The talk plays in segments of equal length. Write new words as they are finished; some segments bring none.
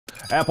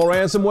Apple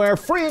ransomware,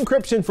 free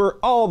encryption for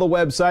all the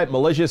website,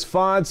 malicious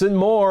fonts, and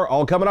more.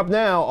 All coming up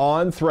now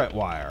on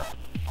ThreatWire.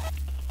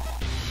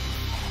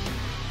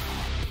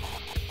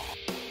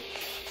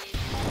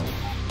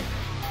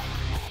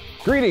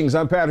 Greetings,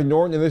 I'm Patrick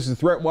Norton, and this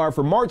is ThreatWire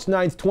for March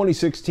 9th,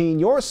 2016,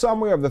 your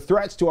summary of the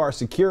threats to our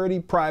security,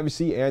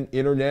 privacy, and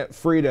internet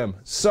freedom.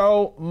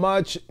 So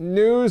much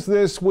news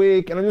this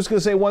week, and I'm just going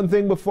to say one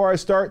thing before I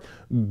start.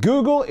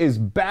 Google is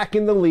back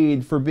in the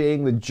lead for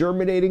being the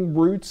germinating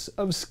roots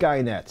of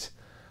Skynet.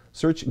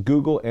 Search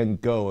Google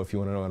and go if you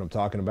want to know what I'm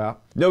talking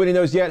about. Nobody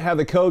knows yet how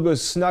the code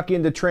was snuck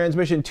into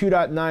transmission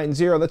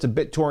 2.90. That's a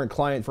BitTorrent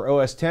client for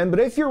OS X, but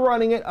if you're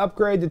running it,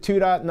 upgrade to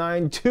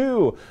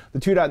 2.92. The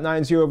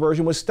 2.90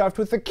 version was stuffed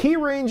with the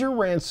KeyRanger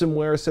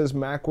ransomware, says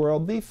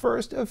Macworld, the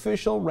first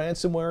official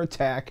ransomware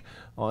attack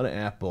on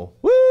Apple.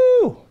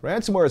 Woo!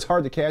 Ransomware is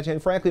hard to catch,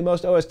 and frankly,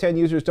 most OS X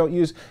users don't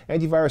use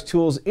antivirus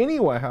tools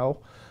anyhow.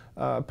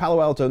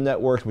 Palo Alto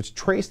Networks, which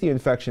traced the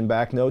infection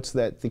back, notes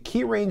that the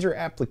KeyRanger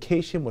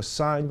application was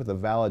signed with a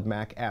valid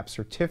Mac app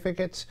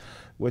certificate,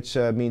 which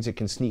means it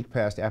can sneak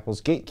past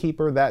Apple's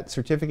gatekeeper. That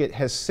certificate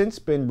has since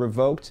been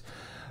revoked.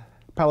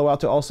 Palo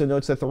Alto also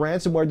notes that the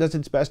ransomware does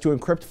its best to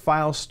encrypt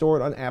files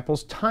stored on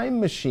Apple's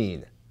Time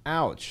Machine.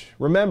 Ouch.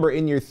 Remember,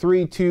 in your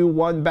 3, 2,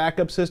 1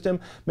 backup system,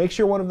 make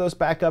sure one of those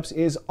backups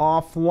is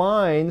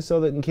offline so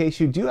that in case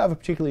you do have a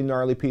particularly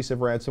gnarly piece of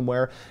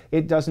ransomware,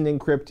 it doesn't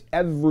encrypt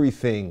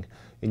everything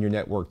in your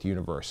networked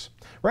universe.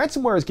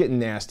 Ransomware is getting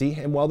nasty,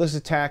 and while this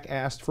attack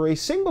asked for a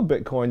single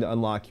Bitcoin to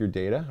unlock your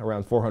data,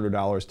 around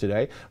 $400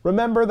 today,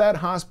 remember that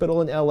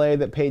hospital in LA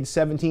that paid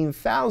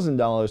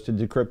 $17,000 to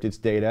decrypt its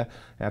data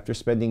after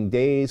spending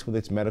days with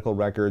its medical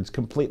records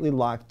completely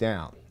locked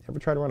down. Ever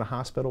try to run a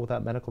hospital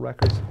without medical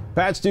records?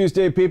 Patch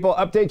Tuesday, people.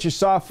 Update your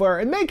software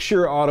and make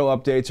sure auto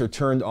updates are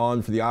turned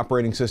on for the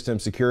operating system,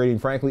 security, and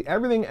frankly,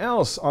 everything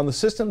else on the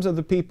systems of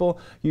the people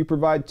you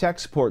provide tech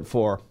support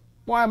for.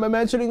 Why am I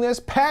mentioning this?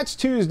 Patch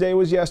Tuesday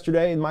was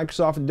yesterday, and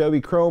Microsoft,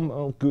 Adobe,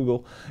 Chrome,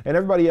 Google, and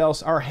everybody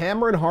else are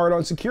hammering hard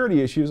on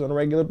security issues on a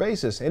regular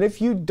basis. And if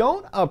you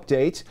don't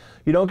update,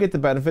 you don't get the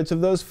benefits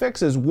of those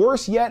fixes.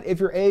 Worse yet, if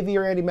your AV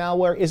or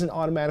anti-malware isn't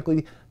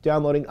automatically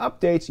downloading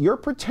updates, you're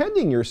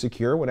pretending you're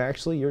secure when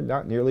actually you're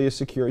not nearly as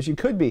secure as you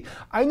could be.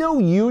 I know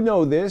you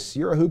know this.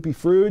 You're a hoopy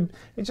frood.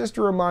 It's just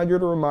a reminder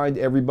to remind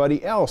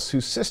everybody else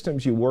whose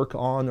systems you work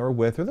on or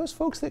with, or those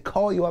folks that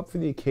call you up for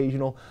the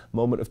occasional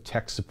moment of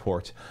tech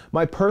support.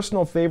 My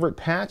personal favorite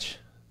patch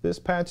this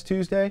Patch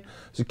Tuesday,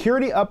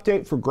 security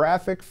update for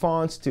graphic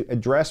fonts to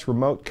address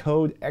remote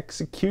code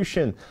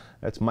execution.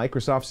 That's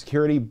Microsoft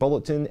Security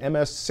Bulletin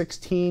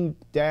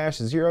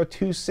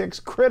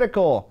MS16-026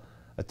 critical.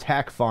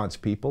 Attack fonts,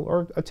 people,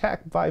 or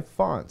attack by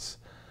fonts.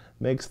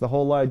 Makes the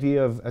whole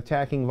idea of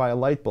attacking via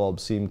light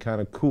bulbs seem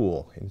kind of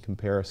cool in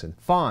comparison.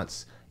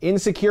 Fonts.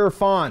 Insecure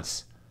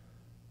fonts.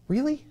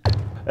 Really?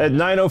 At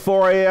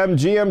 9:04 a.m.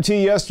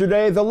 GMT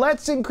yesterday, the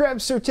Let's Encrypt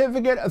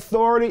Certificate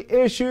Authority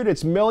issued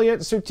its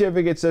millionth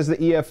certificate, says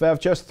the EFF,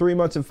 just 3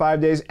 months and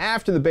 5 days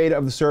after the beta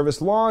of the service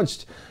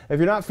launched. If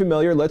you're not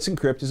familiar, Let's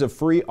Encrypt is a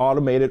free,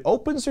 automated,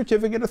 open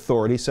certificate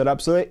authority set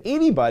up so that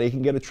anybody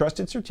can get a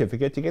trusted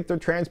certificate to get their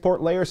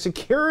transport layer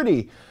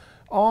security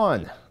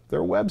on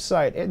their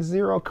website at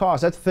zero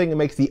cost. That's the thing that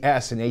makes the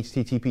S in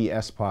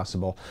HTTPS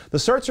possible. The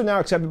certs are now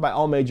accepted by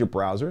all major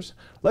browsers.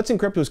 Let's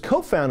Encrypt was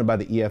co-founded by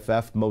the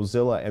EFF,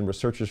 Mozilla, and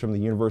researchers from the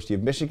University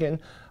of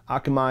Michigan.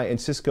 Akamai and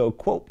Cisco,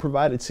 quote,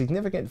 provided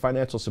significant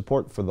financial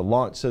support for the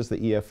launch, says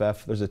the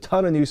EFF. There's a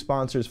ton of new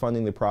sponsors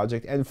funding the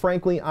project, and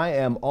frankly, I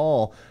am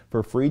all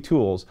for free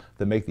tools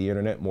that make the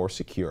internet more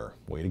secure.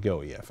 Way to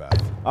go, EFF.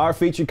 Our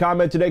featured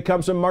comment today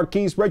comes from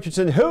Marquise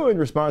Richardson, who, in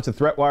response to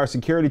ThreatWire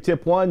Security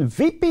Tip 1,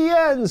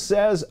 VPN,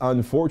 says,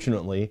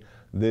 unfortunately,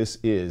 this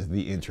is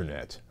the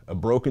internet. A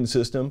broken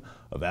system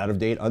of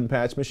out-of-date,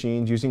 unpatched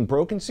machines using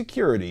broken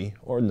security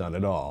or none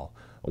at all.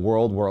 A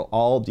world where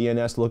all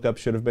DNS lookups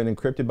should have been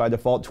encrypted by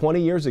default 20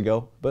 years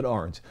ago, but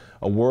aren't.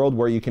 A world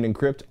where you can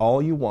encrypt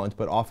all you want,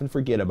 but often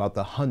forget about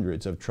the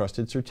hundreds of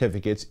trusted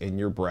certificates in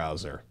your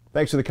browser.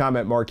 Thanks for the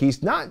comment,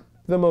 Marquise. Not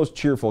the most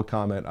cheerful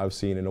comment I've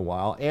seen in a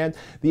while. And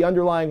the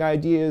underlying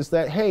idea is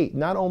that, hey,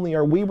 not only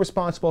are we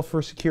responsible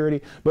for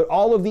security, but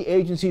all of the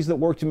agencies that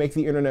work to make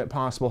the internet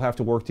possible have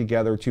to work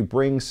together to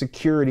bring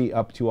security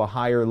up to a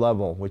higher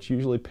level, which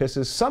usually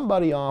pisses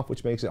somebody off,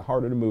 which makes it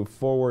harder to move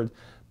forward,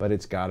 but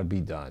it's got to be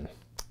done.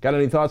 Got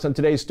any thoughts on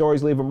today's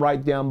stories? Leave them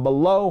right down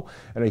below.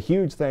 And a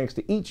huge thanks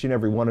to each and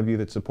every one of you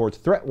that supports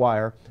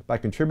ThreatWire by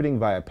contributing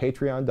via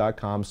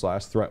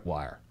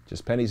patreon.com/ThreatWire.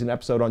 Just pennies an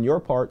episode on your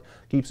part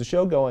keeps the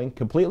show going,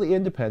 completely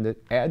independent,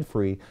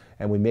 ad-free,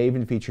 and we may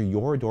even feature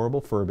your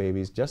adorable fur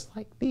babies just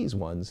like these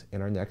ones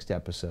in our next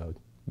episode.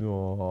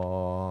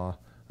 Aww.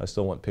 I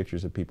still want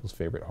pictures of people's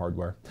favorite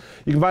hardware.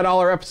 You can find all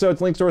our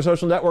episodes, links to our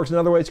social networks, and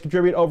other ways to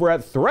contribute over at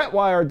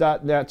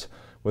threatwire.net.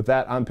 With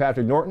that, I'm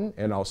Patrick Norton,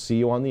 and I'll see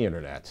you on the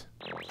internet.